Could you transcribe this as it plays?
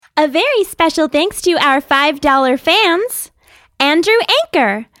A very special thanks to our $5 fans, Andrew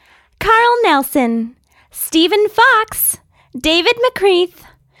Anker, Carl Nelson, Stephen Fox, David McCreath,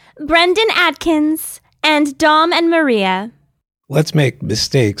 Brendan Atkins, and Dom and Maria. Let's Make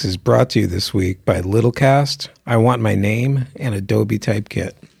Mistakes is brought to you this week by Littlecast, I Want My Name, and Adobe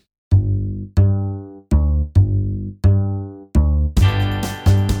Typekit.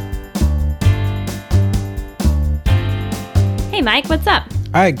 Hey Mike, what's up?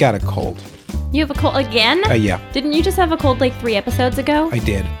 I got a cold. You have a cold again? Yeah. Didn't you just have a cold like 3 episodes ago? I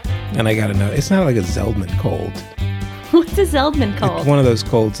did. And I got to know, it's not like a Zeldman cold. What's a Zeldman cold? It's one of those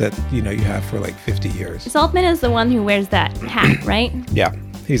colds that, you have for like 50 years. Zeldman is the one who wears that hat, right? Yeah.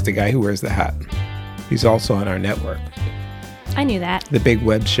 He's the guy who wears the hat. He's also on our network. I knew that. The Big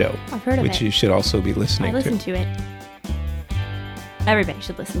Web Show. I've heard of which it. you should also be listening I listen to it. Everybody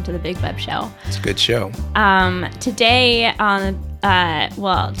should listen to The Big Web Show. It's a good show. Today on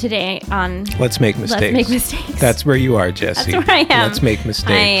Let's Make Mistakes. Let's Make Mistakes. That's where you are, Jesse. That's where I am. Let's Make Mistakes.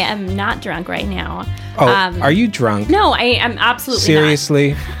 I am not drunk right now. Oh, are you drunk? No, I am absolutely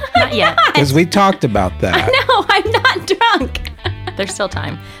Seriously? not yet. Because we talked about that. No, I'm not drunk. There's still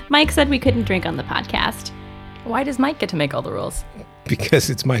time. Mike said we couldn't drink on the podcast. Why does Mike get to make all the rules?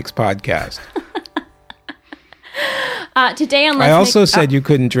 Because it's Mike's podcast. Today on I also said you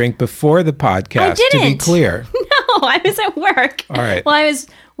couldn't drink before the podcast, I didn't. to be clear. No, I was at work. All right. Well, I was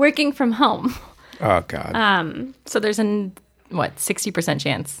working from home. Oh, God. So there's an 60%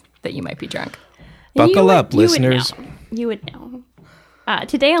 chance that you might be drunk. Buckle up, listeners. You would know.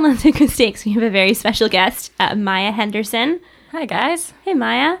 Today on Let's Make Mistakes, we have a very special guest, Maya Henderson. Hi, guys. Hey,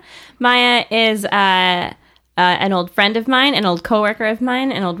 Maya. Maya is an old friend of mine, an old coworker of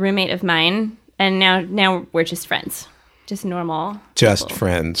mine, an old roommate of mine, and now we're just friends. Just normal. Just people.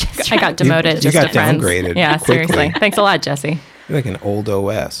 friends. I got demoted You just got to friends. downgraded Yeah, quickly. seriously. Thanks a lot, Jesse. You're like an old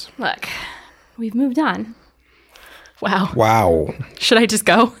OS. Look, we've moved on. Wow. Wow. Should I just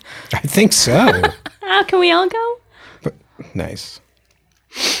go? I think so. Can we all go? But, nice.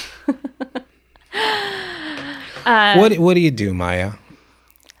 What do you do, Maya?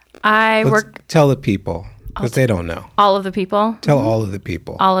 I work Tell the people, because they don't know. all of the people, Tell all of the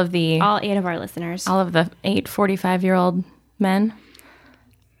people. all of the 8 of our listeners. all of the 8 45-year-old men.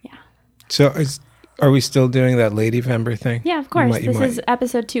 So are we still doing that Lady Vember thing? Yeah, of course. You This might. is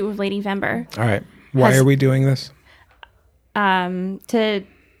episode 2 of Lady Vember. All right. Why are we doing this? To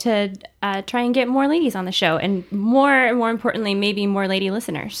try and get more ladies on the show, and more importantly, maybe more lady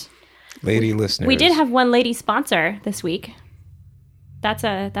listeners. Lady listeners. We did have one lady sponsor this week. That's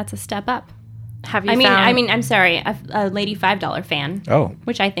a step up. Have you I found mean, I'm sorry, a lady $5 fan. Oh.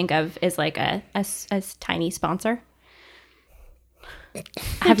 Which I think of as like a tiny sponsor.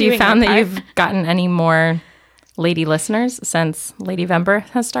 Have you doing found our that part. you've gotten any more lady listeners since Lady Vember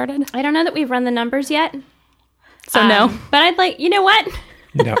has started? I don't know that we've run the numbers yet. So no. But I'd like, you know what?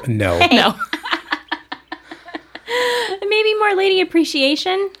 No. No. Maybe more lady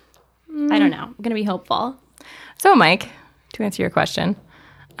appreciation. I don't know. I'm going to be hopeful. So, Mike, to answer your question,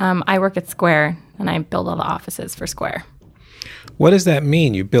 I work at Square, and I build all the offices for Square. What does that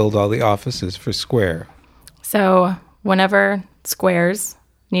mean? You build all the offices for Square. So whenever Squares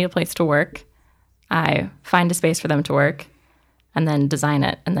need a place to work, I find a space for them to work and then design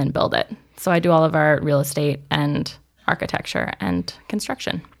it and then build it. So I do all of our real estate and architecture and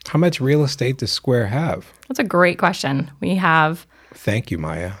construction. How much real estate does Square have? That's a great question. We have... Thank you,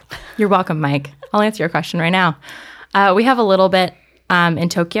 Maya. You're welcome, Mike. I'll answer your question right now. We have a little bit in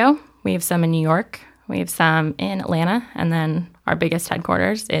Tokyo. We have some in New York. We have some in Atlanta. And then our biggest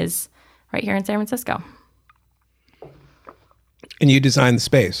headquarters is right here in San Francisco. And you design the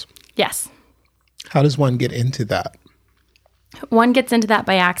space. Yes. How does one get into that? One gets into that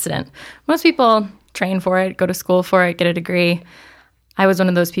by accident. Most people train for it, go to school for it, get a degree. I was one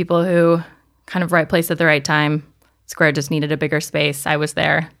of those people who kind of right place at the right time. Square just needed a bigger space. I was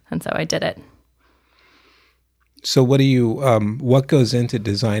there, and so I did it. So what goes into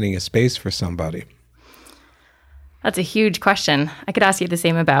designing a space for somebody? That's a huge question. I could ask you the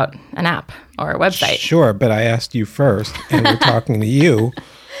same about an app or a website. Sure, but I asked you first, and we're talking to you,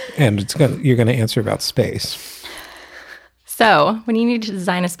 and you're going to answer about space. So when you need to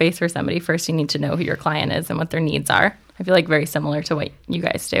design a space for somebody, first you need to know who your client is and what their needs are. I feel like very similar to what you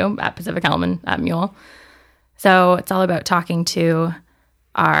guys do at Pacific Helm and at Mule. So it's all about talking to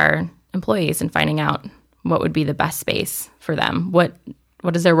our employees and finding out what would be the best space for them. What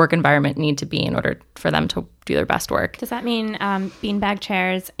does their work environment need to be in order for them to do their best work? Does that mean beanbag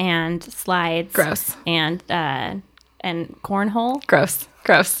chairs and slides? Gross. And cornhole?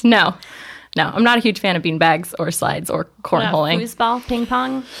 Gross. No. No, I'm not a huge fan of beanbags or slides or cornholing. Foosball, ping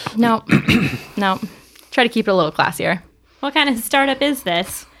pong. No, no. Try to keep it a little classier. What kind of startup is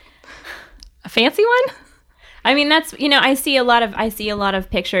this? A fancy one? I mean, that's, I see a lot of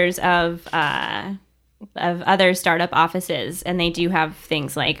pictures of other startup offices, and they do have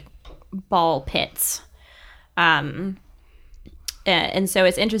things like ball pits. And so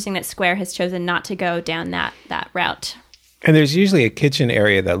it's interesting that Square has chosen not to go down that route. And there's usually a kitchen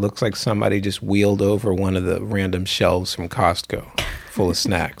area that looks like somebody just wheeled over one of the random shelves from Costco full of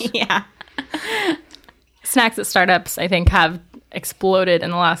snacks. Yeah. Snacks at startups, I think, have exploded in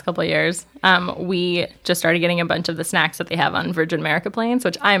the last couple of years. We just started getting a bunch of the snacks that they have on Virgin America planes,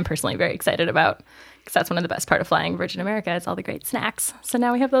 which I am personally very excited about, because that's one of the best part of flying Virgin America is all the great snacks. So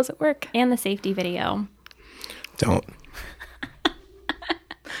now we have those at work. And the safety video. Don't.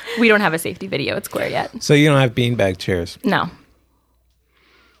 We don't have a safety video at Square yet. So you don't have beanbag chairs? No.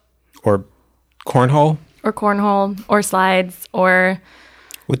 Or cornhole? Or cornhole, or slides, or...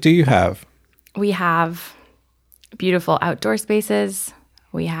 What do you have? We have beautiful outdoor spaces.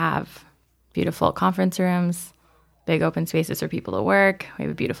 We have beautiful conference rooms, big open spaces for people to work. We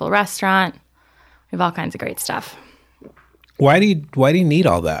have a beautiful restaurant. We have all kinds of great stuff. Why do you need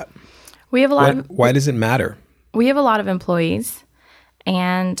all that? We have a lot Why does it matter? We have a lot of employees,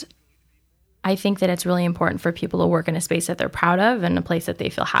 and I think that it's really important for people to work in a space that they're proud of and a place that they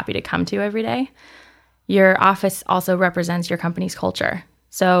feel happy to come to every day. Your office also represents your company's culture.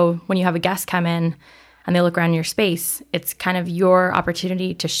 So when you have a guest come in and they look around your space, it's kind of your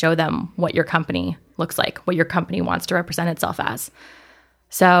opportunity to show them what your company looks like, what your company wants to represent itself as.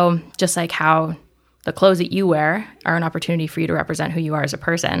 So just like how the clothes that you wear are an opportunity for you to represent who you are as a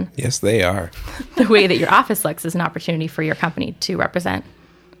person. Yes, they are. The way that your office looks is an opportunity for your company to represent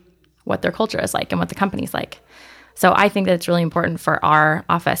what their culture is like and what the company's like. So I think that it's really important for our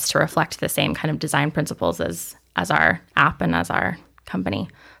office to reflect the same kind of design principles as our app and as our company.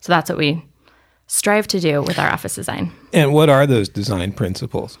 So that's what we strive to do with our office design. And what are those design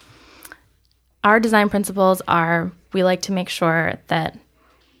principles? Our design principles are, we like to make sure that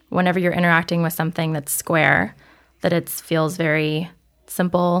whenever you're interacting with something that's Square, that it feels very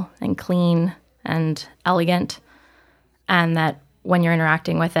simple and clean and elegant, and that when you're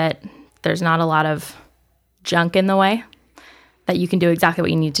interacting with it, there's not a lot of junk in the way, that you can do exactly what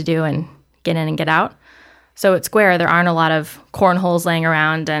you need to do and get in and get out. So at Square, there aren't a lot of cornholes laying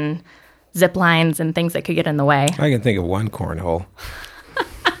around and zip lines and things that could get in the way. I can think of one cornhole.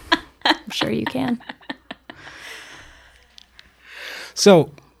 I'm sure you can.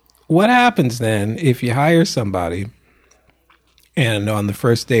 So what happens then if you hire somebody and on the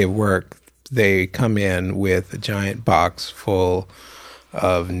first day of work, they come in with a giant box full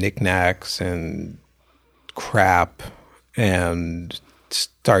of knickknacks and crap and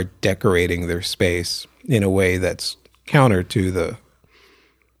start decorating their space in a way that's counter to the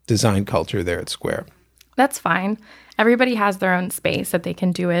design culture there at Square? That's fine. Everybody has their own space that they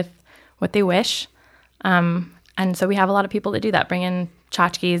can do with what they wish. And so we have a lot of people that do that, bring in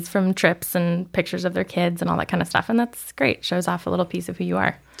tchotchkes from trips and pictures of their kids and all that kind of stuff. And that's great. Shows off a little piece of who you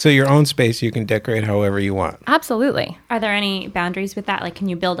are. So your own space, you can decorate however you want. Absolutely. Are there any boundaries with that? Like, can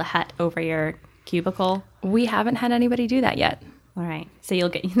you build a hut over your cubicle? We haven't had anybody do that yet. All right. So you'll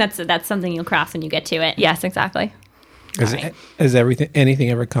get that's something you'll cross when you get to it. Yes, exactly. Has anything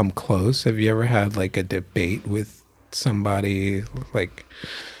ever come close? Have you ever had like a debate with somebody? Like,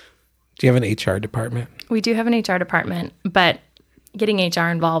 do you have an HR department? We do have an HR department, but getting HR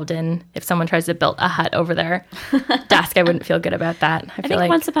involved in if someone tries to build a hut over their desk, I wouldn't feel good about that. I feel think like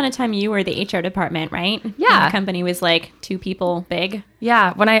once upon a time you were the HR department, right? Yeah. And the company was like 2 people big.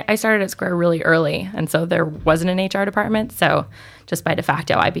 Yeah, when I started at Square really early, and so there wasn't an HR department. So just by de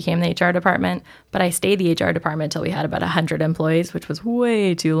facto, I became the HR department. But I stayed the HR department until we had about 100 employees, which was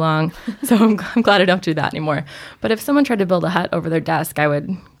way too long. So I'm glad I don't do that anymore. But if someone tried to build a hut over their desk, I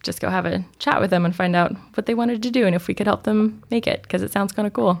would just go have a chat with them and find out what they wanted to do and if we could help them make it, because it sounds kind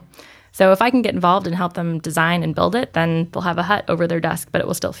of cool. So if I can get involved and help them design and build it, then they'll have a hut over their desk, but it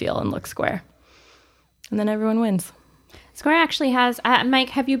will still feel and look Square. And then everyone wins. Square actually has, Mike,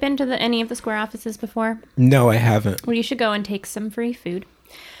 have you been to any of the Square offices before? No, I haven't. Well, you should go and take some free food.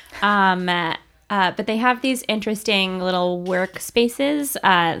 But they have these interesting little workspaces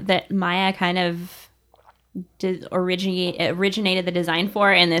that Maya kind of originated the design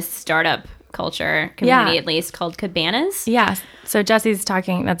for in this startup culture community, at least, called cabanas. Yeah. So Jesse's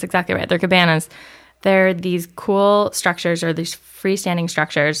talking, that's exactly right. They're cabanas. They're these cool structures, or these freestanding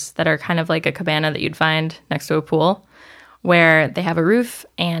structures that are kind of like a cabana that you'd find next to a pool, where they have a roof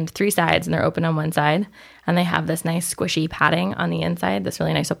and 3 sides, and they're open on one side. And they have this nice squishy padding on the inside, this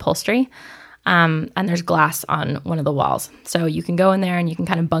really nice upholstery. And there's glass on one of the walls. So you can go in there and you can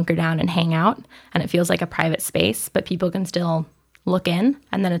kind of bunker down and hang out. And it feels like a private space, but people can still look in.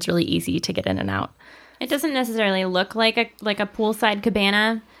 And then it's really easy to get in and out. It doesn't necessarily look like a poolside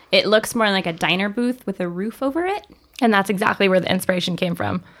cabana. It looks more like a diner booth with a roof over it. And that's exactly where the inspiration came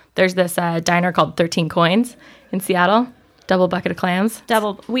from. There's this diner called 13 Coins in Seattle. Double bucket of clams.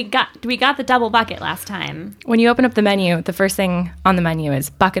 We got the double bucket last time. When you open up the menu, the first thing on the menu is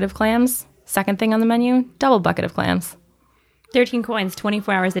bucket of clams. Second thing on the menu, double bucket of clams. 13 Coins,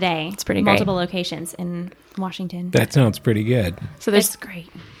 24 hours a day. It's pretty great. Multiple locations in Washington. That sounds pretty good. So It's great.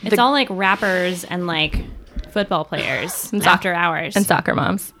 It's all like rappers and like football players and after hours. And soccer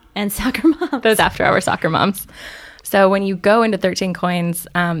moms. And soccer moms. Those after-hour soccer moms. So when you go into 13 Coins,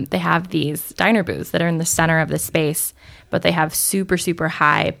 they have these diner booths that are in the center of the space, but they have super, super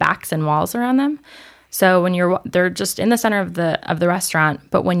high backs and walls around them. So when they're just in the center of the restaurant,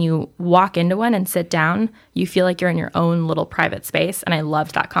 but when you walk into one and sit down, you feel like you're in your own little private space. And I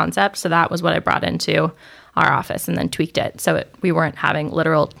loved that concept. So that was what I brought into our office and then tweaked it. So we weren't having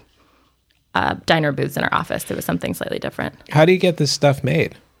literal diner booths in our office. It was something slightly different. How do you get this stuff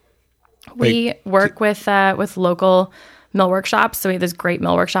made? We work with local mill workshops. So we have this great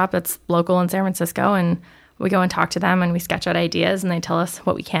mill workshop that's local in San Francisco, and we go and talk to them and we sketch out ideas and they tell us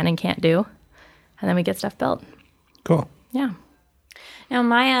what we can and can't do. And then we get stuff built. Cool. Yeah. Now,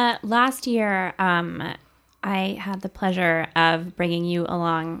 Maya, last year, I had the pleasure of bringing you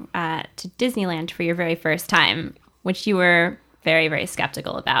along to Disneyland for your very first time, which you were very, very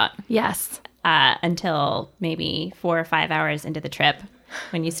skeptical about. Yes. Until maybe 4 or 5 hours into the trip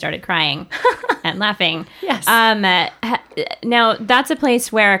when you started crying and laughing. Yes. Now, that's a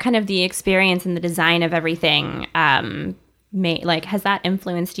place where kind of the experience and the design of everything has that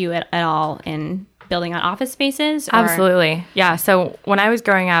influenced you at all in building out office spaces? Or? Absolutely. Yeah. So when I was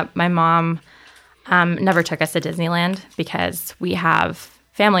growing up, my mom never took us to Disneyland because we have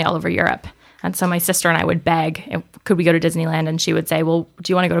family all over Europe. And so my sister and I would beg, could we go to Disneyland? And she would say, well,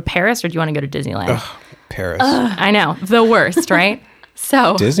 do you want to go to Paris or do you want to go to Disneyland? Ugh, Paris. I know. The worst, right?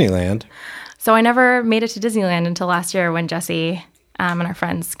 So Disneyland. So I never made it to Disneyland until last year when Jesse and our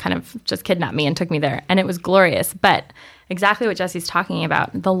friends kind of just kidnapped me and took me there. And it was glorious. But exactly what Jesse's talking about,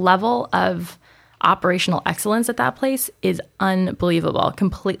 the level of operational excellence at that place is unbelievable.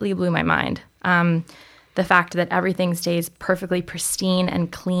 Completely blew my mind. The fact that everything stays perfectly pristine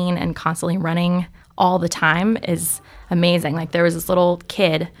and clean and constantly running all the time is amazing. Like there was this little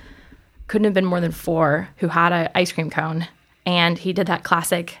kid, couldn't have been more than 4, who had an ice cream cone. And he did that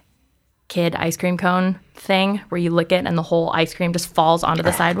classic kid ice cream cone thing where you lick it and the whole ice cream just falls onto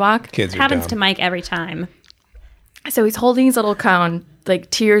the sidewalk. Kids It are happens dumb. to Mike every time. So he's holding his little cone,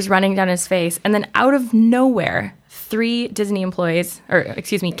 like tears running down his face. And then out of nowhere, 3 Disney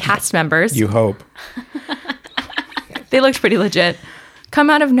cast members. You hope. They looked pretty legit. Come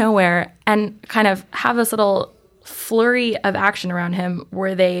out of nowhere and kind of have this little flurry of action around him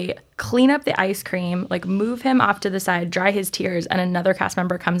where they clean up the ice cream, like move him off to the side, dry his tears, and another cast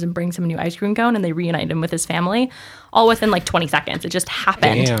member comes and brings him a new ice cream cone and they reunite him with his family all within like 20 seconds. It just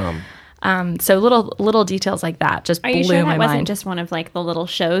happened. Damn. So little details like that just Are you blew sure my that wasn't mind. just one of like the little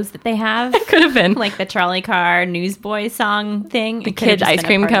shows that they have? Could have been. Like the trolley car newsboy song thing. The kids ice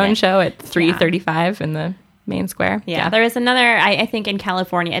cream cone show at 3:35 in the main square. Yeah, there was another, I think in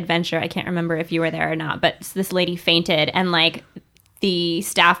California Adventure, I can't remember if you were there or not, but this lady fainted and like the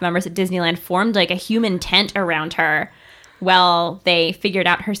staff members at Disneyland formed like a human tent around her while they figured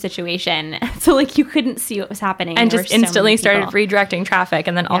out her situation. So like you couldn't see what was happening. And There just were so instantly many started people. redirecting traffic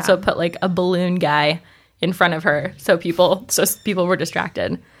and then also Yeah. put like a balloon guy in front of her so people were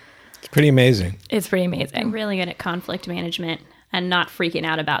distracted. It's pretty amazing. It's pretty amazing. Really good at conflict management and not freaking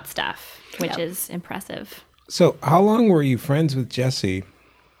out about stuff, which Yep. is impressive. So how long were you friends with Jessie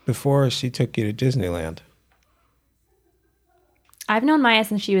before she took you to Disneyland? I've known Maya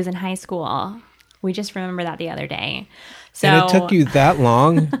since she was in high school. We just remember that the other day. So And it took you that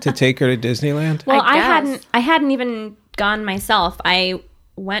long to take her to Disneyland? Well, I guess. I hadn't even gone myself. I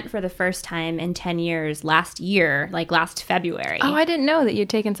went for the first time in 10 years last year, like last February. Oh, I didn't know that you'd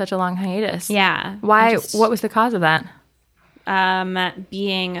taken such a long hiatus. Yeah. Why? What was the cause of that?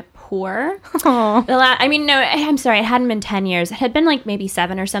 Being poor. Oh. No, I'm sorry. It hadn't been 10 years. It had been like maybe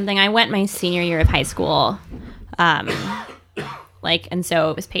 7 or something. I went my senior year of high school. And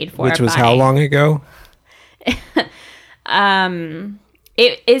so it was paid for. Which was by- how long ago?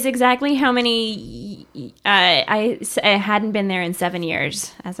 It is exactly how many. I hadn't been there in 7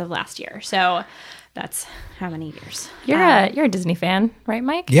 years as of last year. So that's how many years. You're a Disney fan, right,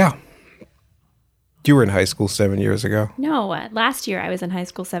 Mike? Yeah. You were in high school 7 years ago. No, last year I was in high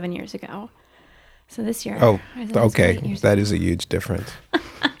school 7 years ago. So this year. Oh, I thought it was okay. 8 years. That is a huge difference.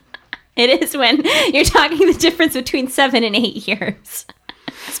 It is when you're talking the difference between 7 and 8 years.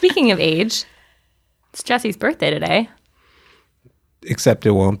 Speaking of age, it's Jesse's birthday today. Except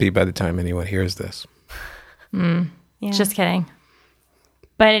it won't be by the time anyone hears this. Yeah. Just kidding.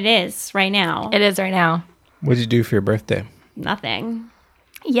 But it is right now. It is right now. What did you do for your birthday? Nothing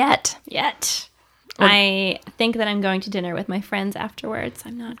Yet. yet. I think that I'm going to dinner with my friends afterwards.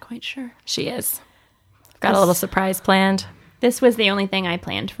 I'm not quite sure. She is. Got a little surprise planned. This was the only thing I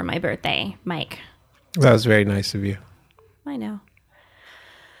planned for my birthday, Mike. That was very nice of you. I know.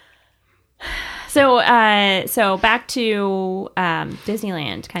 So back to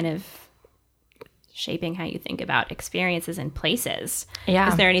Disneyland, kind of shaping how you think about experiences and places. Yeah.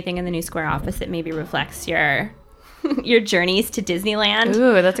 Is there anything in the new Square office that maybe reflects your journeys to Disneyland?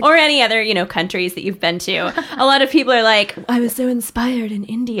 Ooh, that's or any other, countries that you've been to? A lot of people are like, I was so inspired in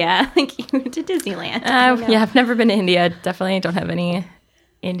India. Like, you went to Disneyland. Yeah, I've never been to India. Definitely don't have any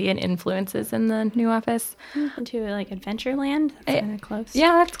Indian influences in the new office. Been to like Adventureland. That's kind of close.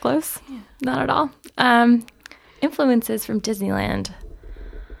 Yeah, that's close. Not at all. Influences from Disneyland.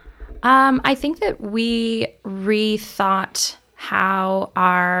 I think that we rethought how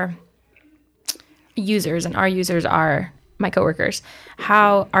our users, and our users are my coworkers,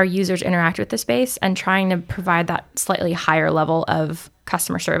 how our users interact with the space and trying to provide that slightly higher level of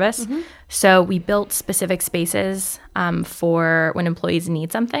customer service. So we built specific spaces for when employees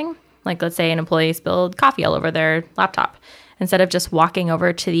need something. Like, let's say an employee spilled coffee all over their laptop. Instead of just walking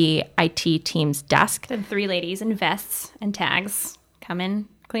over to the IT team's desk. The 3 ladies in vests and tags come in,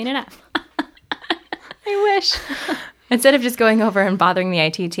 clean it up. I wish. Instead of just going over and bothering the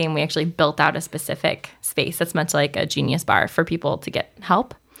IT team, we actually built out a specific space that's much like a Genius Bar for people to get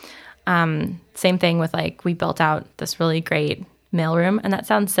help. Same thing with we built out this really great mailroom, and that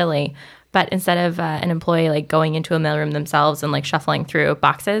sounds silly, but instead of an employee going into a mailroom themselves and shuffling through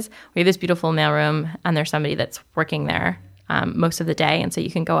boxes, we have this beautiful mailroom, and there's somebody that's working there most of the day, and so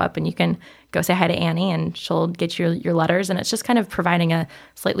you can go up and you can go say hi to Annie, and she'll get you your letters, and it's just kind of providing a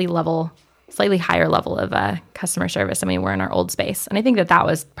slightly higher level of customer service. I mean, we're in our old space. And I think that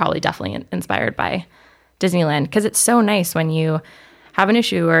was probably definitely inspired by Disneyland, because it's so nice when you have an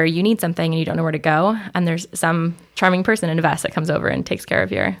issue or you need something and you don't know where to go, and there's some charming person in a vest that comes over and takes care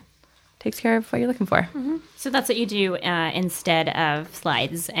of what you're looking for. Mm-hmm. So that's what you do instead of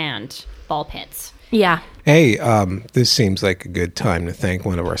slides and ball pits. Yeah. Hey, this seems like a good time to thank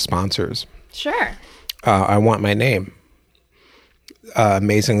one of our sponsors. Sure. I Want My Name.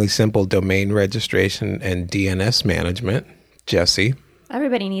 Amazingly simple domain registration and DNS management. Jesse.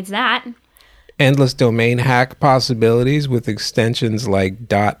 Everybody needs that. Endless domain hack possibilities with extensions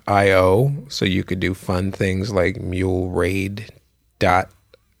like .io, so you could do fun things like muleraid.io.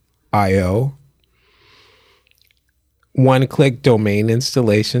 One-click domain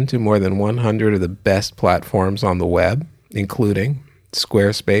installation to more than 100 of the best platforms on the web, including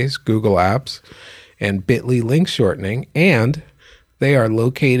Squarespace, Google Apps, and Bitly link shortening, and they are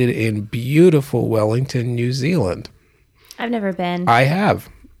located in beautiful Wellington, New Zealand. I've never been. I have,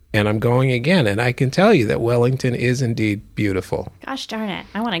 and I'm going again, and I can tell you that Wellington is indeed beautiful. Gosh darn it.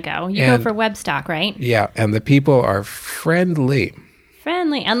 I want to go. You go for Webstock, right? Yeah, and the people are friendly.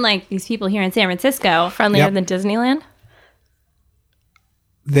 Friendly. Unlike these people here in San Francisco. Friendlier than Disneyland?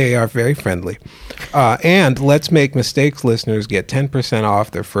 They are very friendly. And Let's Make Mistakes listeners get 10%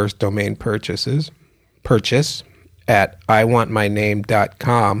 off their first domain purchase at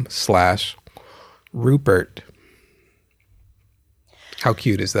iwantmyname.com/Rupert. How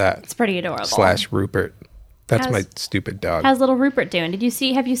cute is that? It's pretty adorable. /Rupert. That's my stupid dog. How's little Rupert doing?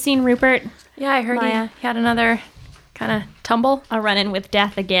 Have you seen Rupert? Yeah, I heard Maya? he had another kind of tumble. A run-in with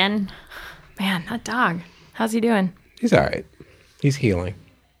death again. Man, that dog. How's he doing? He's all right. He's healing.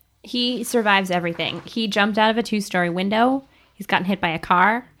 He survives everything. He jumped out of a 2-story window. He's gotten hit by a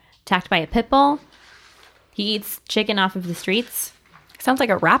car, attacked by a pit bull. He eats chicken off of the streets. Sounds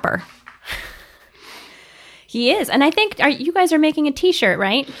like a rapper. He is. And I think you guys are making a t-shirt,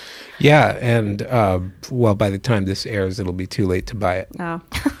 right? Yeah, and by the time this airs, it'll be too late to buy it. Oh.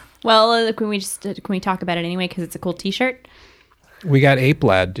 Well, can we talk about it anyway because it's a cool t-shirt? We got Ape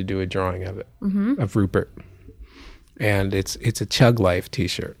Lad to do a drawing of it, of Rupert. And it's a Chug Life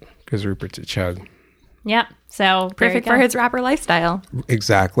t-shirt because Rupert's a chug. Yep. So Perfect for his rapper lifestyle.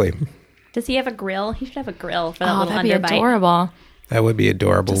 Exactly. Does he have a grill? He should have a grill for that little that'd be underbite. adorable. That would be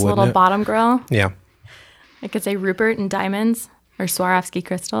adorable, Just a wouldn't little it? bottom grill. Yeah. I could say Rupert and diamonds or Swarovski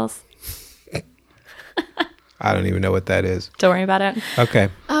crystals. I don't even know what that is. Don't worry about it. Okay.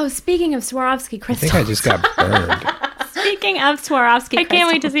 Oh, speaking of Swarovski I crystals. think I just got burned. Speaking of Swarovski I can't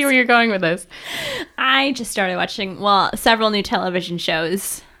wait to crystals, see where you're going with this. I just started watching, several new television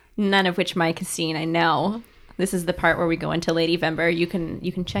shows, none of which Mike has seen, I know. This is the part where we go into Lady Vember. You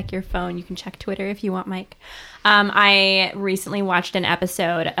can check your phone. You can check Twitter if you want, Mike. I recently watched an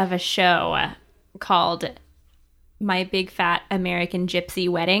episode of a show called My Big Fat American Gypsy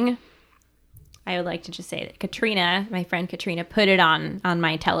Wedding. I would like to just say that Katrina, my friend Katrina, put it on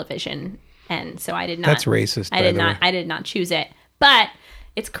my television, and so I did not. That's racist. I did not choose it, but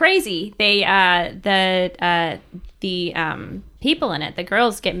it's crazy. They the people in it, the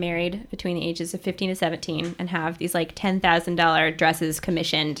girls get married between the ages of 15 to 17 and have these like $10,000 dresses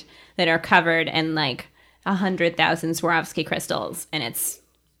commissioned that are covered in like 100,000 Swarovski crystals, and it's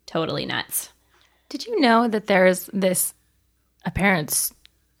totally nuts. Did you know that there's this apparent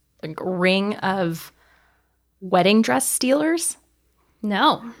like, ring of wedding dress stealers?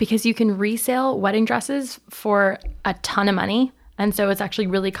 No. Because you can resell wedding dresses for a ton of money. And so it's actually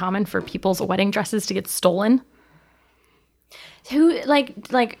really common for people's wedding dresses to get stolen. Who like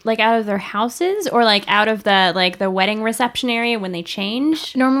out of their houses or like out of the wedding reception area when they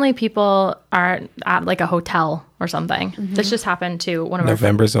change? Normally people are at like a hotel or something. Mm-hmm. This just happened to one of our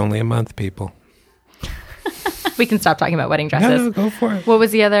November's only a month, people. We can stop talking about wedding dresses. No, go for it. What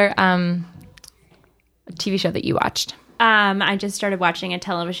was the other TV show that you watched? I just started watching a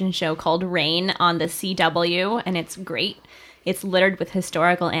television show called Rain on the CW, and it's great. It's littered with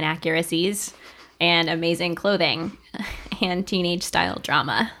historical inaccuracies and amazing clothing and teenage style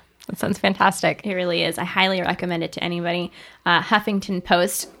drama. That sounds fantastic. It really is. I highly recommend it to anybody. Huffington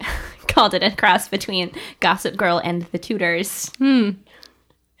Post called it a cross between Gossip Girl and The Tudors. Great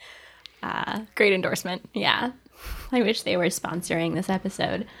endorsement. Yeah. I wish they were sponsoring this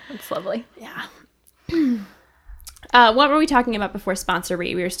episode. That's lovely. Yeah. What were we talking about before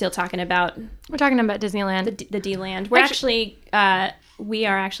sponsory? We were still talking about We're talking about Disneyland. the D-Land. We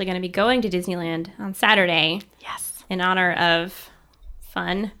are actually going to be going to Disneyland on Saturday. Yes. In honor of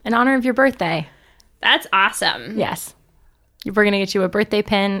fun. In honor of your birthday. That's awesome. Yes. We're going to get you a birthday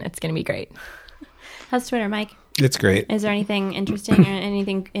pin. It's going to be great. How's Twitter, Mike? It's great. Is there anything interesting or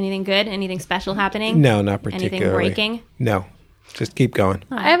anything good? Anything special happening? No, not particularly. Anything breaking? No. Just keep going.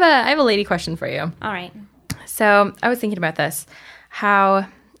 I have a lady question for you. All right. So I was thinking about this, how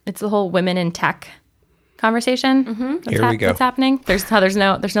it's the whole women in tech conversation. Mm-hmm. Here we go. That's happening. There's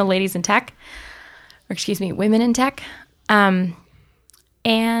no ladies in tech, or excuse me, women in tech. And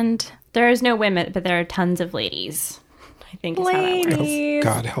There is no women, but there are tons of ladies. I think is how that works. ladies.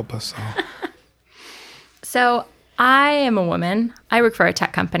 God help us all. So I am a woman. I work for a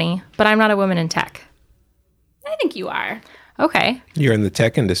tech company, but I'm not a woman in tech. I think you are. Okay. You're in the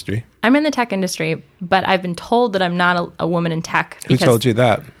tech industry. I'm in the tech industry, but I've been told that I'm not a woman in tech. Who told you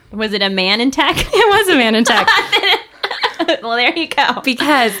that? Was it a man in tech? It was a man in tech. Well, there you go.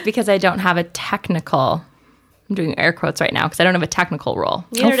 Because I don't have a technical, I'm doing air quotes right now, because I don't have a technical role.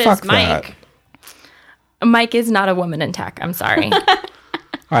 Neither does fuck Mike. that. Mike is not a woman in tech. I'm sorry.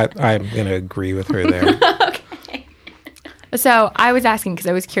 I'm going to agree with her there. Okay. So I was asking because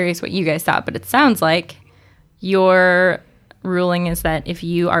I was curious what you guys thought, but it sounds like your ruling is that if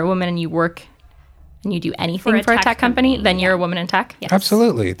you are a woman and you work and you do anything for a tech company, then you're a woman in tech? Yes.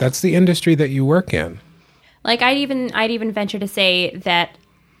 Absolutely. That's the industry that you work in. Like I'd even venture to say that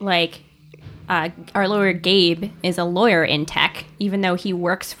like our lawyer Gabe is a lawyer in tech, even though he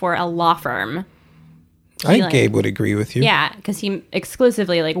works for a law firm. I think like- Gabe would agree with you. Yeah, because he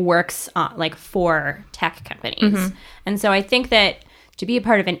exclusively like works like for tech companies, and so I think that to be a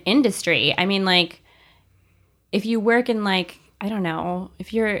part of an industry, I mean, like if you work in like I don't know,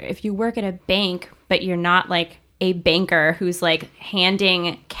 if you work at a bank, but you're not like a banker who's like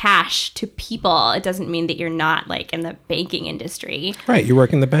handing cash to people, it doesn't mean that you're not like in the banking industry. Right. You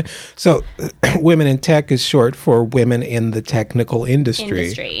work in the bank. So women in tech is short for women in the technical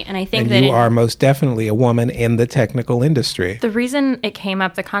industry. And I think And that you are most definitely a woman in the technical industry. The reason it came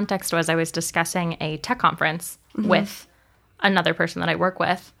up, the context was I was discussing a tech conference with another person that I work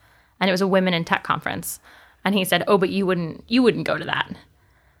with, and it was a women in tech conference. And he said, "Oh, but you wouldn't go to that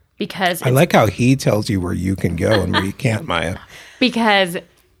because I like how he tells you where you can go and where you can't, Maya. because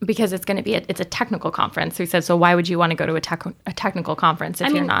it's going to be it's a technical conference." So he said, "So why would you want to go to a technical conference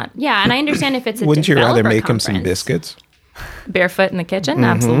if you're not Yeah, and I understand if it's a Wouldn't you rather developer make him some conference. biscuits? barefoot in the kitchen?"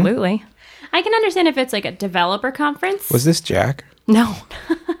 Absolutely. I can understand if it's like a developer conference. Was this Jack? No.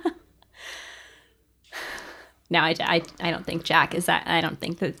 No, I don't think Jack is that. I don't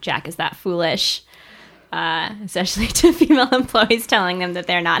think that Jack is that foolish, especially to female employees telling them that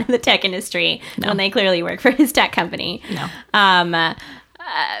they're not in the tech industry when they clearly work for his tech company. No.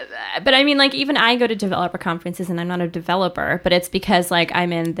 But I mean, like, even I go to developer conferences and I'm not a developer, but it's because, like,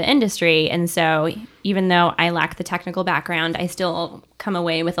 I'm in the industry. And so even though I lack the technical background, I still come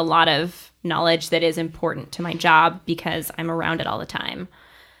away with a lot of knowledge that is important to my job because I'm around it all the time.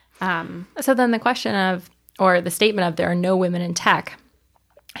 So then the question of, or the statement of, there are no women in tech,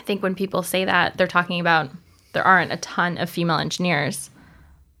 I think when people say that, they're talking about there aren't a ton of female engineers,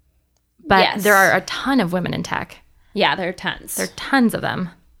 but Yes. there are a ton of women in tech. Yeah, there are tons. There are tons of them,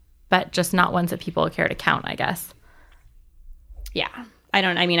 but just not ones that people care to count, I guess. Yeah. I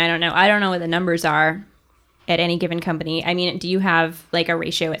don't know. I don't know what the numbers are at any given company. I mean, do you have like a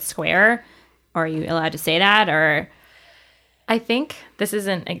ratio at Square? Or are you allowed to say that? Or I think this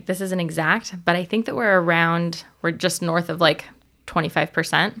isn't exact, but I think that we're just north of like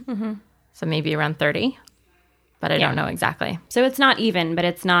 25%. So maybe around 30, but I don't know exactly. so it's not even, but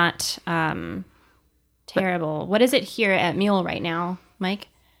it's not terrible. What is it here at Mule right now, Mike?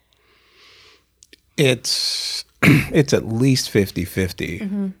 It's at least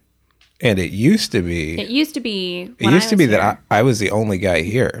 50-50. And it used to be It used to be. that I was the only guy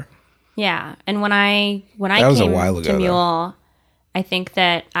here. Yeah, and when I That was a came while to ago, though. Mule, I think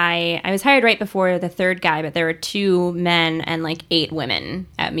that I was hired right before the third guy, but there were 2 men and like 8 women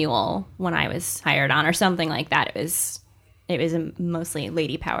at Mule when I was hired on, or something like that. It was a mostly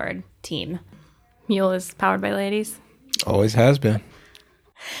lady powered team. Mule is powered by ladies. Always has been.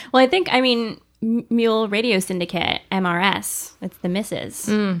 Well, I mean, Mule Radio Syndicate, MRS. It's the misses.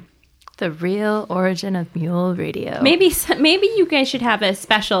 The real origin of Mule Radio. Maybe you guys should have a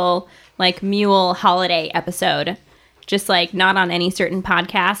special like Mule holiday episode, just like not on any certain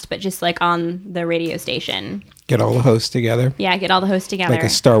podcast, but just like on the radio station. Get all the hosts together. Yeah, get all the hosts together. Like a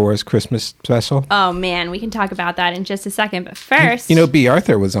Star Wars Christmas special. Oh man, we can talk about that in just a second. But first, You know, B.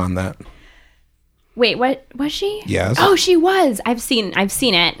 Arthur was on that. wait, what was she? Yes. Oh, she was. I've seen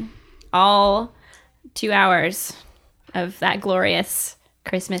it. All 2 hours of that glorious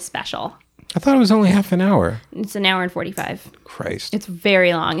Christmas special. I thought it was only half an hour. It's an hour and 45. Christ. It's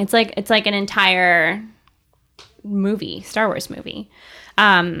very long. It's like an entire movie, Star Wars movie.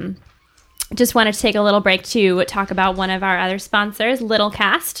 Just wanted to take a little break to talk about one of our other sponsors,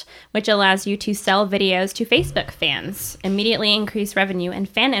 Littlecast, which allows you to sell videos to Facebook fans, immediately increase revenue and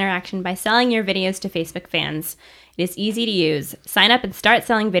fan interaction by selling your videos to Facebook fans. It is easy to use. Sign up and start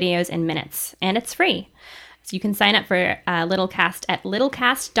selling videos in minutes, and it's free. So you can sign up for Littlecast at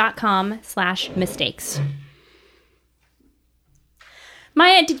littlecast.com/mistakes.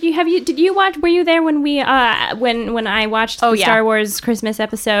 Maya, did you watch? Were you there when we when I watched the Star Wars Christmas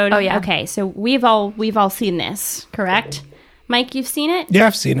episode? Oh yeah. Okay, so we've all seen this, correct? Mike, you've seen it? Yeah,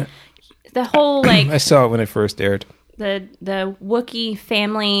 I've seen it. The whole like I saw it when it first aired. the Wookiee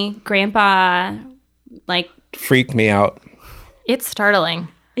family, grandpa, like Freaked me out. It's startling.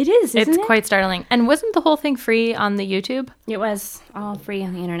 it is. Isn't It's it? quite startling. And wasn't the whole thing free on the YouTube? It was all free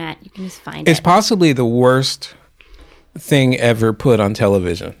on the internet. You can just find It's it. possibly the worst thing ever put on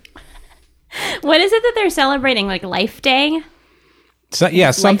television. What is it that they're celebrating? Like Life Day? So,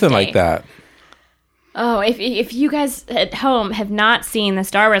 yeah, something Day. like that. Oh, if you guys at home have not seen the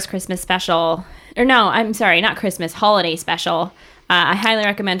Star Wars Christmas special, or no, I'm sorry, not Christmas, holiday special, I highly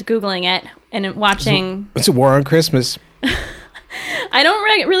recommend Googling it and watching. It's a war on Christmas. I don't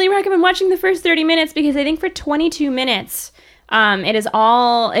really recommend watching the first 30 minutes because I think for 22 minutes, it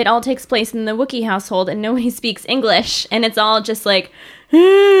all takes place in the Wookiee household and nobody speaks English, and it's all just like.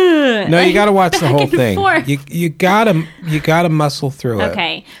 No, you got to watch the whole and thing. forth. You gotta muscle through it.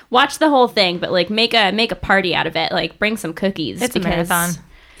 Okay, watch the whole thing, but like make a party out of it. Like bring some cookies. It's a marathon.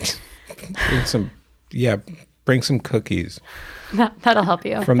 Bring some cookies That'll help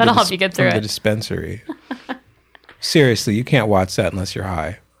you. from That'll the help you get through from the it. dispensary. Seriously, you can't watch that unless you're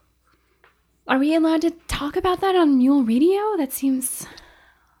high. Are we allowed to talk about that on Mule Radio? That seems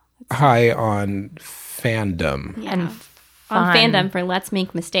High on fandom. And on fun. fandom for Let's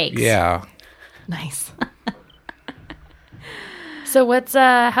Make Mistakes. Yeah. Nice. So what's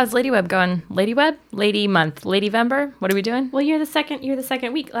how's Ladyweb going? Ladyweb? Lady Month. Ladyvember? What are we doing? Well, you're the second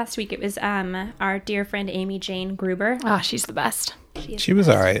week. Last week it was our dear friend Amy Jane Gruber. Oh, she's the best. She was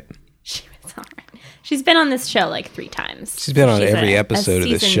all right. She was all right. She's been on this show like 3 times. She's been on every episode of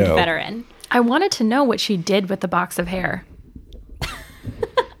this seasoned show. Veteran. I wanted to know what she did with the box of hair.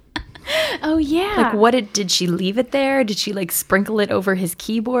 Oh yeah. Like, what did she leave it there? Did she like sprinkle it over his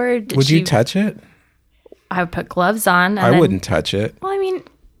keyboard? Would you touch it? I would put gloves on. I wouldn't touch it. Well, I mean,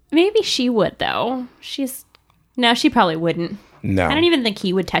 maybe she would though. No, she probably wouldn't. No. I don't even think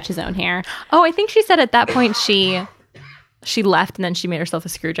he would touch his own hair. Oh, I think she said at that point she left and then she made herself a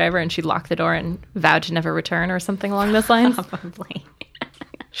screwdriver and she locked the door and vowed to never return or something along those lines. Probably.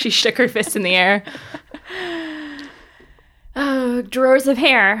 She shook her fist in the air. Oh, drawers of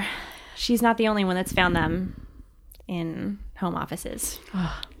hair. She's not the only one that's found them in home offices.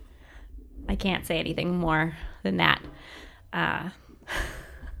 I can't say anything more than that. But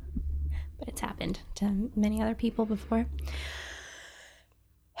it's happened to many other people before.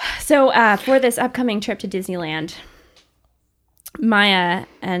 So for this upcoming trip to Disneyland, Maya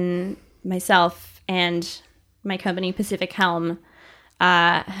and myself and my company Pacific Helm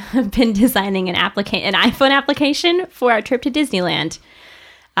have been designing an iPhone application for our trip to Disneyland,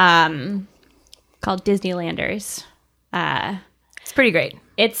 called Disneylanders. It's pretty great.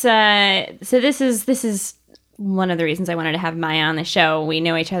 It's so this is one of the reasons I wanted to have Maya on the show. We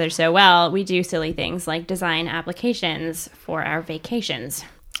know each other so well. We do silly things like design applications for our vacations.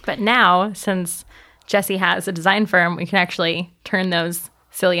 But now, since Jessie has a design firm, we can actually turn those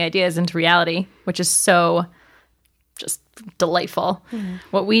silly ideas into reality, which is so just delightful.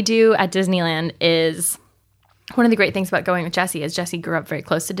 What we do at Disneyland is one of the great things about going with Jessie is Jessie grew up very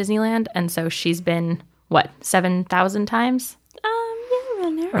close to Disneyland, and so she's been 7,000 times. Yeah,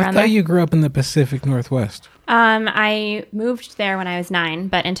 around there. I thought you grew up in the Pacific Northwest. I moved there when I was 9,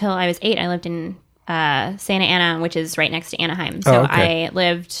 but until I was 8, I lived in Santa Ana, which is right next to Anaheim. So okay.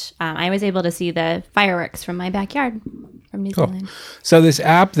 I was able to see the fireworks from my backyard from New Zealand. So this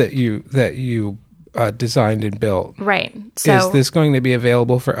app that you designed and built, Right. So is this going to be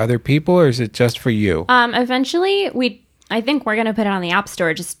available for other people, or is it just for you? Eventually, I think we're going to put it on the App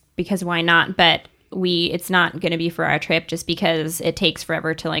Store just because why not? But it's not going to be for our trip just because it takes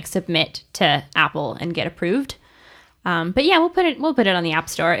forever to submit to Apple and get approved. But yeah, we'll put it on the App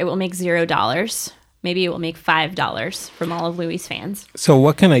Store. It will make $0. Maybe it will make $5 from all of Louie's fans. So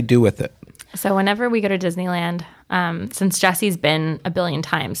what can I do with it? So whenever we go to Disneyland, since Jessie's been a billion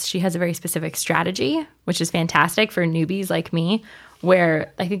times, she has a very specific strategy, which is fantastic for newbies like me,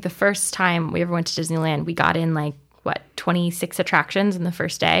 where I think the first time we ever went to Disneyland, we got in 26 attractions in the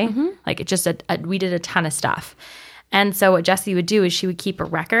first day. We did a ton of stuff. And so what Jessie would do is she would keep a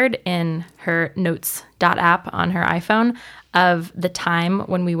record in her notes.app on her iPhone of the time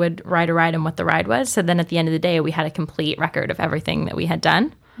when we would ride a ride and what the ride was. So then at the end of the day, we had a complete record of everything that we had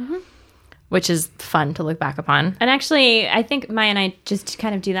done, which is fun to look back upon. And actually, I think Maya and I just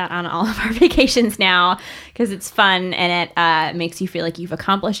kind of do that on all of our vacations now because it's fun and it makes you feel like you've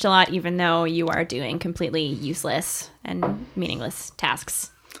accomplished a lot, even though you are doing completely useless and meaningless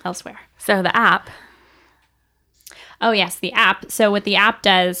tasks elsewhere. So the app... Oh, yes, the app. So what the app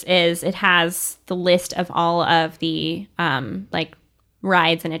does is it has the list of all of the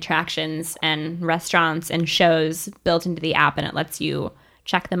rides and attractions and restaurants and shows built into the app, and it lets you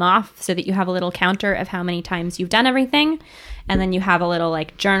check them off so that you have a little counter of how many times you've done everything. And then you have a little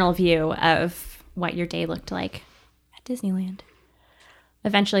journal view of what your day looked like at Disneyland.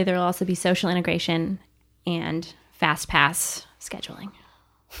 Eventually, there will also be social integration and fast pass scheduling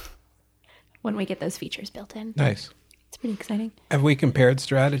when we get those features built in. Nice. It's pretty exciting. Have we compared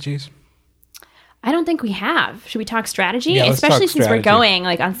strategies? I don't think we have. Should we talk strategy? Yeah, let's Especially talk since strategy. we're going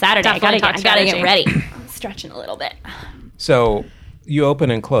on Saturday. Definitely I gotta get strategy. ready. I'm stretching a little bit. So you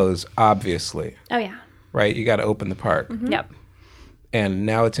open and close, obviously, Oh yeah. right? You got to open the park. Yep. And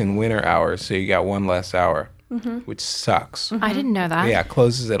now it's in winter hours, so you got one less hour, which sucks. I didn't know that. Yeah, it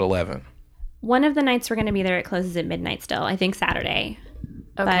closes at 11. One of the nights we're going to be there, it closes at midnight still. I think Saturday.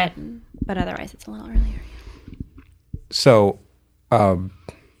 Okay. But otherwise it's a little earlier. So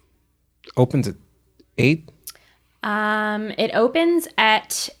opens at 8? It opens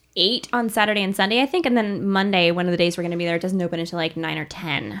at 8 on Saturday and Sunday, I think, and then Monday, one of the days we're going to be there, it doesn't open until 9 or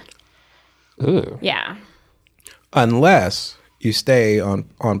 10. Ooh. Yeah. Unless you stay on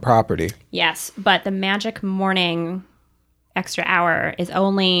property. Yes, but the Magic Morning extra hour is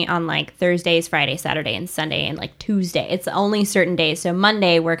only on Thursdays, Friday, Saturday, and Sunday, and Tuesday. It's only certain days. So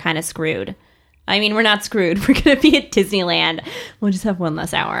Monday, we're kind of screwed. I mean, we're not screwed. We're going to be at Disneyland. We'll just have one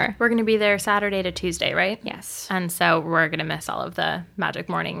less hour. We're going to be there Saturday to Tuesday, right? Yes. And so we're going to miss all of the Magic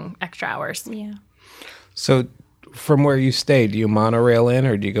Morning extra hours. Yeah. So from where you stay, do you monorail in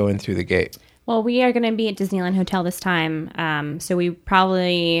or do you go in through the gate? Well, we are going to be at Disneyland Hotel this time. So we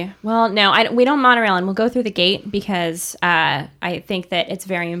probably... Well, no, we don't monorail in. We'll go through the gate because I think that it's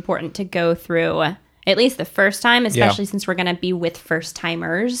very important to go through at least the first time, especially since we're going to be with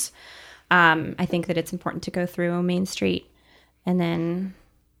first-timers. I think that it's important to go through Main Street and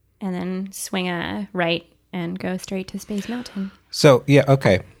then swing a right and go straight to Space Mountain. So, yeah,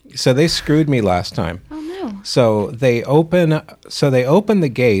 okay. So they screwed me last time. Oh, no. So they open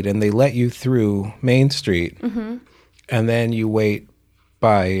the gate and they let you through Main Street, and then you wait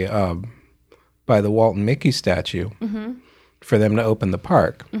by the Walt and Mickey statue, for them to open the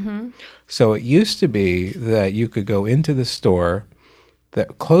park. So it used to be that you could go into the store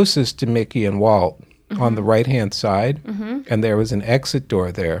that closest to Mickey and Walt on the right-hand side, and there was an exit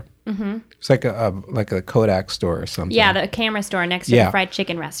door there. It's like a Kodak store or something. Yeah, the camera store next to the fried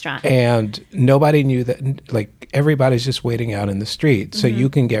chicken restaurant. And nobody knew that, like, everybody's just waiting out in the street. So you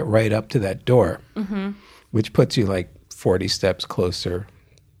can get right up to that door, which puts you like 40 steps closer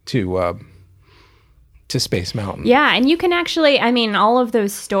to Space Mountain. Yeah, and you can actually, I mean, all of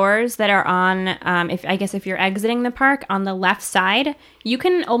those stores that are on, if you're exiting the park on the left side, you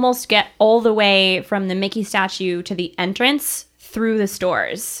can almost get all the way from the Mickey statue to the entrance through the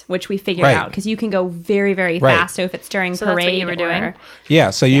stores, which we figured out because you can go very, very fast. So if it's during parade, that's what you were doing. Yeah,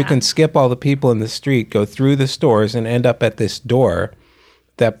 so you can skip all the people in the street, go through the stores, and end up at this door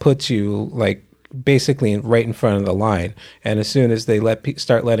that puts you like basically right in front of the line. And as soon as they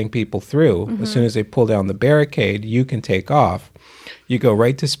start letting people through, as soon as they pull down the barricade, you can take off. You go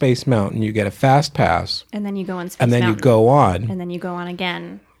right to Space Mountain. You get a fast pass, and then you go on Space and then Mountain. you go on, and then you go on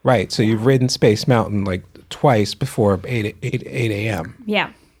again. Right. So you've ridden Space Mountain like twice before 8 a.m.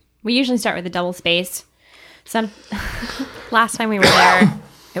 Yeah. We usually start with a double space. Last time we were there,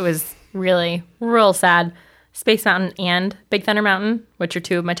 it was really real sad. Space Mountain and Big Thunder Mountain, which are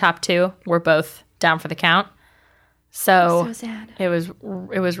two of my top two, were both down for the count. So sad. It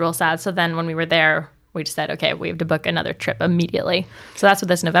was real sad. So then when we were there, we just said, okay, we have to book another trip immediately. So that's what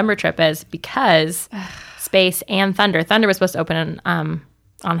this November trip is, because Space and Thunder was supposed to open on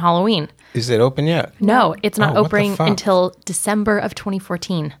Halloween. Is it open yet? No, it's not opening fuck? until December of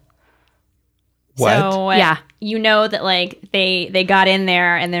 2014. What? So Yeah. you know that like they got in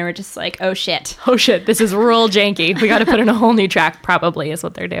there and they were just like, oh shit. Oh shit, this is real janky. We got to put in a whole new track, probably, is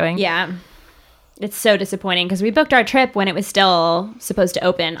what they're doing. Yeah. It's so disappointing because we booked our trip when it was still supposed to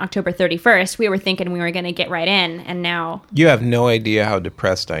open October 31st. We were thinking we were going to get right in, and now... You have no idea how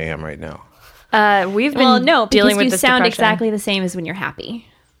depressed I am right now. We've been dealing with you this sound depression. exactly the same as when you're happy.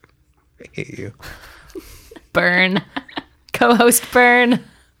 I hate you. Burn. Co-host burn.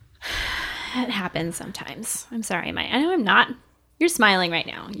 It happens sometimes. I'm sorry, I know I'm not. You're smiling right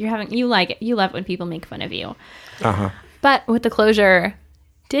now. You like it. You love when people make fun of you. But what the closure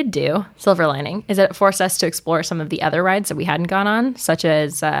did do, silver lining, is that it forced us to explore some of the other rides that we hadn't gone on, such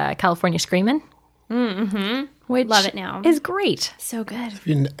as California Screamin'. Which Love it now. is great. So good.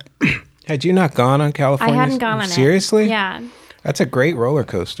 Had you not gone on California? I hadn't gone on it. Seriously? Yeah. That's a great roller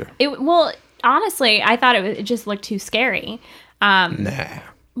coaster. Well, honestly, I thought it just looked too scary. Nah.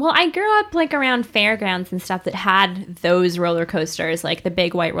 Well, I grew up like around fairgrounds and stuff that had those roller coasters, like the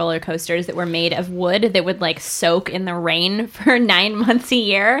big white roller coasters that were made of wood that would like soak in the rain for 9 months a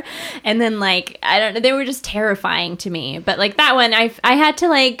year. And then like, I don't know, they were just terrifying to me. But like that one, I had to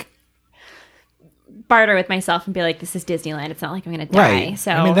like barter with myself and be like, this is Disneyland. It's not like I'm going to die. Right.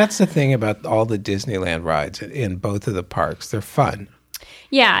 So I mean, that's the thing about all the Disneyland rides in both of the parks. They're fun.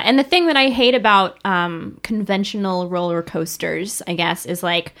 yeah, and the thing that I hate about conventional roller coasters, I guess, is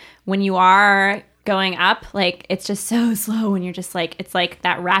like when you are going up, like it's just so slow and you're just like, it's like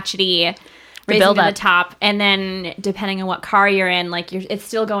that ratchety raising build to the up. top, and then depending on what car you're in, like it's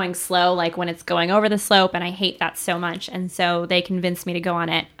still going slow, like when it's going over the slope, and I hate that so much. And so they convinced me to go on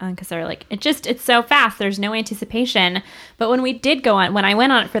it because they're like, it's so fast, there's no anticipation. But when I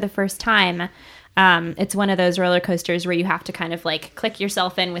went on it for the first time, it's one of those roller coasters where you have to kind of like click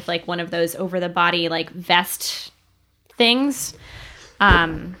yourself in with like one of those over the body like vest things,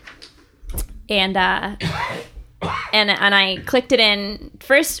 and I clicked it in.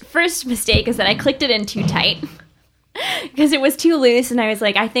 First mistake is that I clicked it in too tight because it was too loose, and I was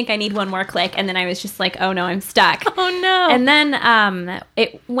like, I think I need one more click, and then I was just like, oh no, I'm stuck. Oh no. And then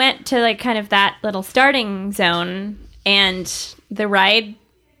it went to like kind of that little starting zone, and the ride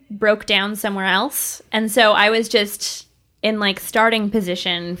broke down somewhere else, and so I was just in like starting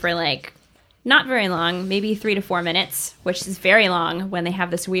position for like not very long, maybe 3 to 4 minutes, which is very long when they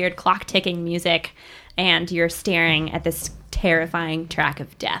have this weird clock ticking music and you're staring at this terrifying track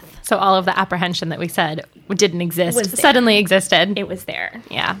of death. So all of the apprehension that we said didn't exist Was there. suddenly existed. It was there.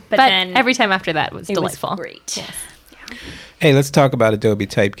 Yeah. But But then every time after that was it delightful. was great. Yes. Hey, let's talk about Adobe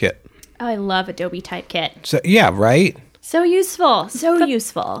Typekit. Oh, I love Adobe Typekit. So, yeah, right? So useful. So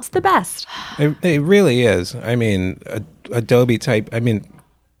useful. It's the best. It really is. I mean, Adobe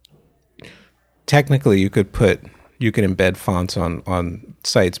technically you could embed fonts on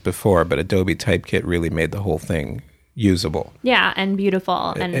sites before, but Adobe Typekit really made the whole thing usable. Yeah, and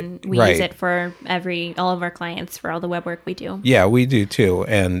beautiful. And we right. use it for all of our clients for all the web work we do. Yeah, we do too.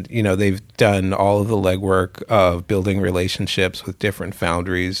 And, they've done all of the legwork of building relationships with different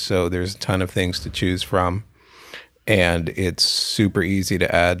foundries. So there's a ton of things to choose from. and it's super easy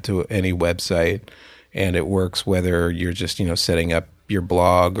to add to any website, and it works whether you're just, setting up your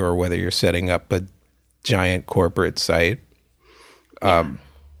blog or whether you're setting up a giant corporate site.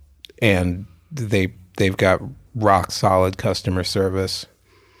 And they've got rock solid customer service,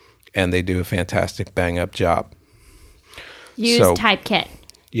 and they do a fantastic bang up job. Use Typekit.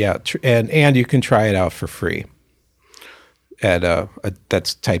 Yeah, and you can try it out for free at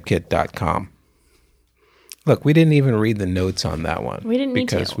that's typekit.com. Look, we didn't even read the notes on that one. We didn't need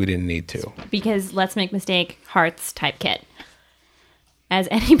to. Because we didn't need to. Because Let's Make Mistake hearts Typekit. As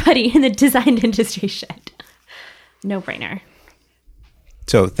anybody in the design industry should. No brainer.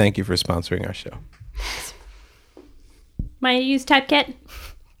 So thank you for sponsoring our show. Might I use Typekit?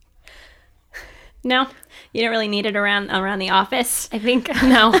 No? You don't really need it around the office? I think,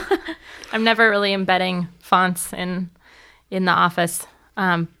 no. I'm never really embedding fonts in the office.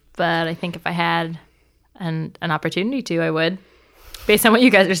 But I think if I had an opportunity to, I would. Based on what you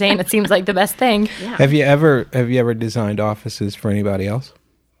guys are saying, it seems like the best thing. Yeah. Have you ever designed offices for anybody else?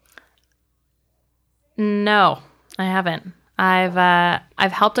 No, I haven't.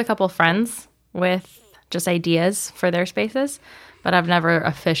 I've helped a couple friends with just ideas for their spaces, but I've never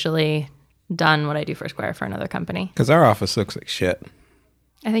officially done what I do for Square for another company. Because our office looks like shit.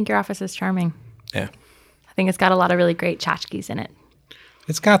 I think your office is charming. Yeah. I think it's got a lot of really great tchotchkes in it.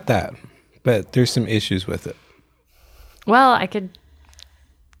 It's got that, but there's some issues with it. Well, I could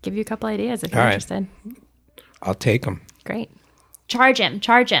give you a couple ideas if you're All right. interested. I'll take them. Great. Charge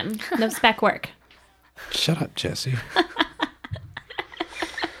him. No spec work. Shut up, Jesse.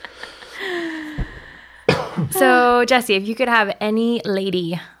 So, Jesse, if you could have any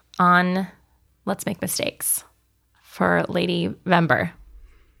lady on Let's Make Mistakes for Lady Vember,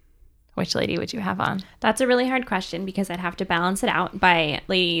 which lady would you have on? That's a really hard question because I'd have to balance it out by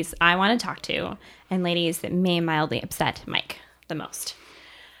ladies I want to talk to and ladies that may mildly upset Mike the most.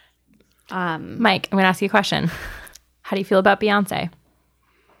 Mike, I'm going to ask you a question. How do you feel about Beyonce?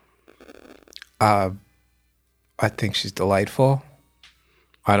 I think she's delightful.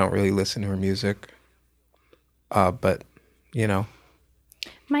 I don't really listen to her music. But,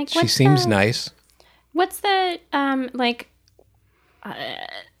 Mike, she seems nice. What's the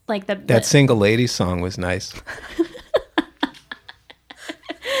That Single Ladies song was nice.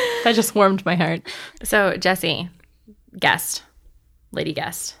 That just warmed my heart. So, Jesse, guest, lady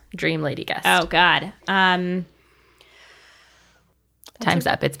guest, dream lady guest. Oh God. Time's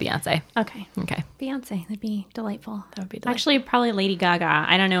up. It's Beyonce. Okay. Okay. Beyonce, that'd be delightful. That would be delightful. Actually, probably Lady Gaga.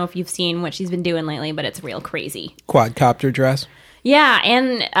 I don't know if you've seen what she's been doing lately, but it's real crazy. Quadcopter dress. Yeah,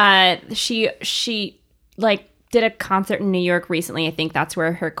 and she did a concert in New York recently. I think that's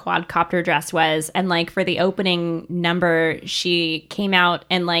where her quadcopter dress was. And for the opening number, she came out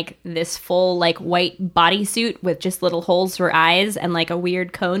in this full white bodysuit with just little holes for eyes and a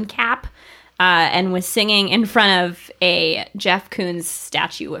weird cone cap. And was singing in front of a Jeff Koons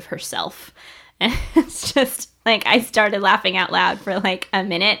statue of herself. And it's just I started laughing out loud for a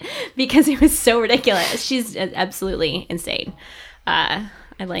minute because it was so ridiculous. She's absolutely insane.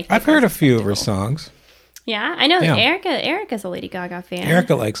 I've heard a few of her songs. Yeah, I know. Yeah. Erica's a Lady Gaga fan.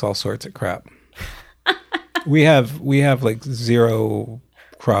 Erica likes all sorts of crap. we have zero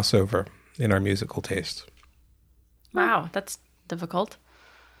crossover in our musical tastes. Wow, that's difficult.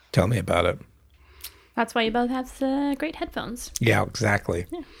 Tell me about it. That's why you both have great headphones. Yeah, exactly.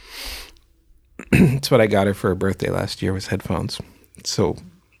 Yeah. That's what I got her for her birthday last year was headphones. So,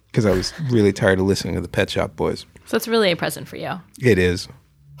 because I was really tired of listening to the Pet Shop Boys. So it's really a present for you. It is.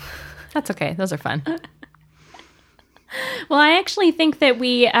 That's okay. Those are fun. Well, I actually think that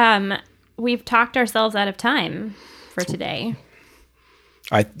we've talked ourselves out of time for today.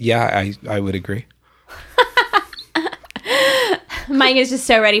 I would agree. Mike is just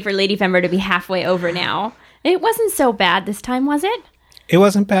so ready for Lady Vember to be halfway over now. It wasn't so bad this time, was it? It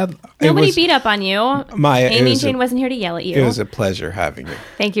wasn't bad. Nobody beat up on you. Amy Jane wasn't here to yell at you. It was a pleasure having you.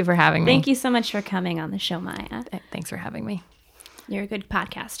 Thank you for having me. Thank you so much for coming on the show, Maya. Thanks for having me. You're a good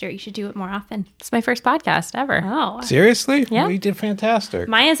podcaster. You should do it more often. It's my first podcast ever. Oh. Seriously? Yeah. We did fantastic.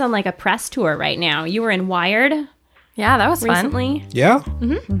 Maya's on a press tour right now. You were in Wired Yeah, that was recently. fun. Yeah?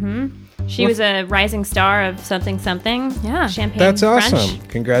 She was a rising star of something. Yeah. Champagne That's awesome. French.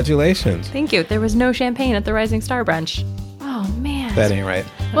 Congratulations. Thank you. There was no champagne at the Rising Star brunch. Oh, man. That ain't right.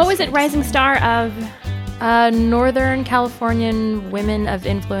 What was it? Rising star of... Northern Californian women of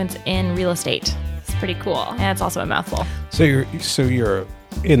influence in real estate. It's pretty cool. And it's also a mouthful. So you're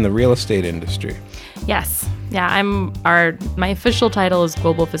in the real estate industry. Yes. Yeah, my official title is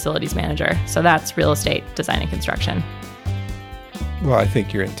Global Facilities Manager. So that's real estate design and construction Well, I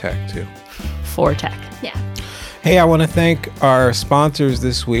think you're in tech too. for tech. Yeah. Hey, I want to thank our sponsors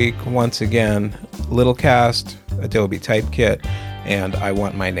this week once again: Littlecast, Adobe Typekit, and I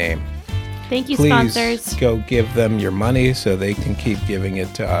Want My Name. Thank you, Please sponsors. go give them your money so they can keep giving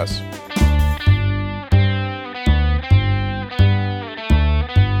it to us.